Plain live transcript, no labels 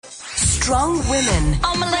Strong women.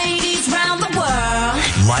 All my ladies round the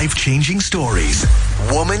world. Life-changing stories.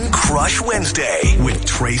 Woman Crush Wednesday with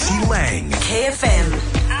Tracy Lang. KFM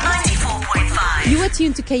 94.5. You are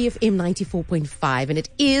tuned to KFM 94.5, and it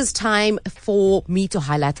is time for me to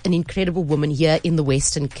highlight an incredible woman here in the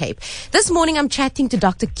Western Cape. This morning I'm chatting to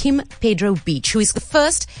Dr. Kim Pedro Beach, who is the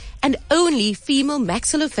first and only female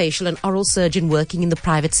maxillofacial and oral surgeon working in the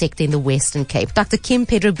private sector in the Western Cape. Dr. Kim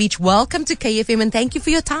Pedro Beach, welcome to KFM and thank you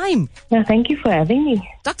for your time. Yeah, thank you for having me.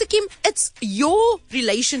 Dr. Kim, it's your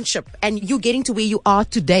relationship and you getting to where you are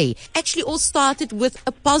today actually all started with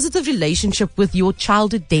a positive relationship with your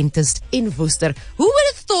childhood dentist in Worcester. Who would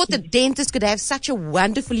have thought that dentists could have such a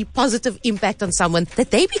wonderfully positive impact on someone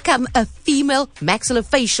that they become a female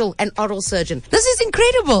maxillofacial and oral surgeon? This is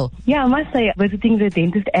incredible. Yeah, I must say, visiting the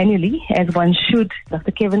dentist annually, as one should,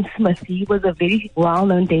 Dr. Kevin Smith, he was a very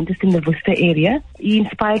well-known dentist in the Worcester area. He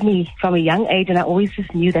inspired me from a young age, and I always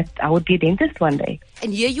just knew that I would be a dentist one day.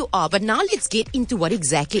 And here you are. But now let's get into what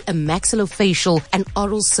exactly a maxillofacial and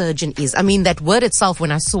oral surgeon is. I mean, that word itself,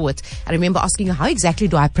 when I saw it, I remember asking her, how exactly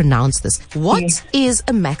do I pronounce this? What is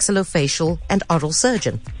a maxillofacial and oral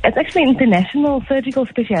surgeon? It's actually an international surgical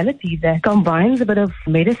specialty that combines a bit of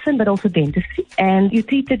medicine but also dentistry. And you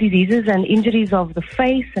treat the diseases and injuries of the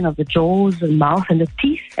face and of the jaws and mouth and the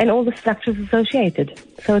teeth and all the structures associated.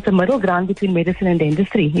 So it's a middle ground between medicine and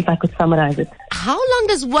dentistry, if I could summarize it. How long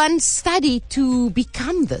does one study to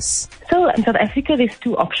become this? So in South Africa, there's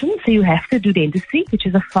two options. So you have to do dentistry, which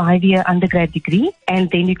is a 5-year undergrad degree, and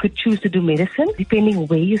then you could choose to do medicine. Depending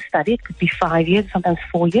where you study, it could be 5 years, sometimes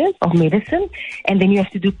 4 years of medicine, and then you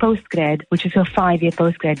have to do postgrad, which is a 5-year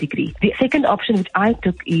postgrad degree. The second option, which I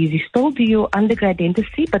took, is you still do your undergrad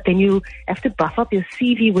dentistry, but then you have to buff up your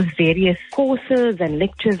CV with various courses and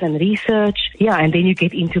lectures and research. Yeah, and then you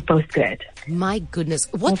get into postgrad. My goodness.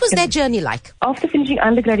 What was that journey like? After finishing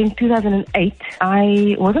undergrad in 2008,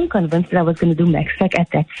 I wasn't convinced that I was going to do MaxFac at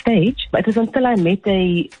that stage. But it was until I met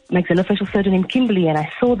a maxillofacial surgeon in Kimberley and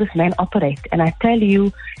I saw this man operate. And I tell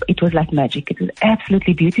you, it was like magic. It was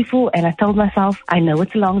absolutely beautiful. And I told myself, I know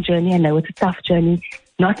it's a long journey. I know it's a tough journey.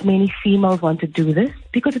 Not many females want to do this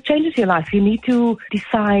because it changes your life. You need to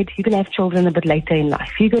decide you're going to have children a bit later in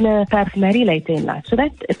life. You're going to perhaps marry later in life. So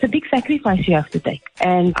it's a big sacrifice you have to take.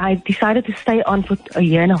 And I decided to stay on for a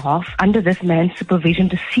year and a half under this man's supervision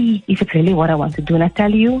to see if it's really what I want to do. And I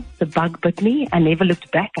tell you, the bug bit me. I never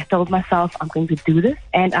looked back. I told myself I'm going to do this.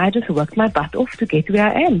 And I just worked my butt off to get where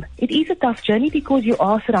I am. It is a tough journey because you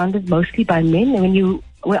are surrounded mostly by men. And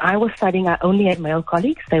when I was studying, I only had male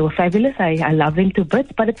colleagues. They were fabulous. I love them to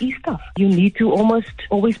bits, but it is tough. You need to almost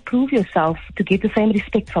always prove yourself to get the same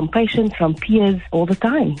respect from patients, from peers all the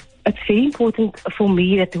time. It's very important for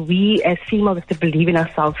me that we as females have to believe in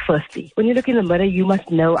ourselves firstly. When you look in the mirror, you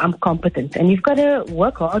must know I'm competent. And you've got to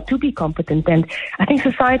work hard to be competent. And I think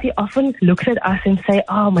society often looks at us and say,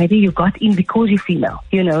 oh, maybe you got in because you're female.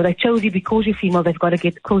 You know, they chose you because you're female. They've got to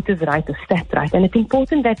get quotas right or stats right. And it's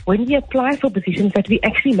important that when we apply for positions that we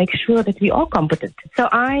actually make sure that we are competent. So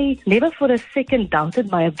I never for a second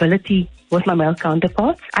doubted my ability with my male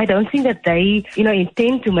counterparts. I don't think that they,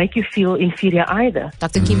 intend to make you feel inferior either.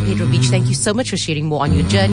 Dr. Kim Pedro Beach, thank you so much for sharing more on your journey.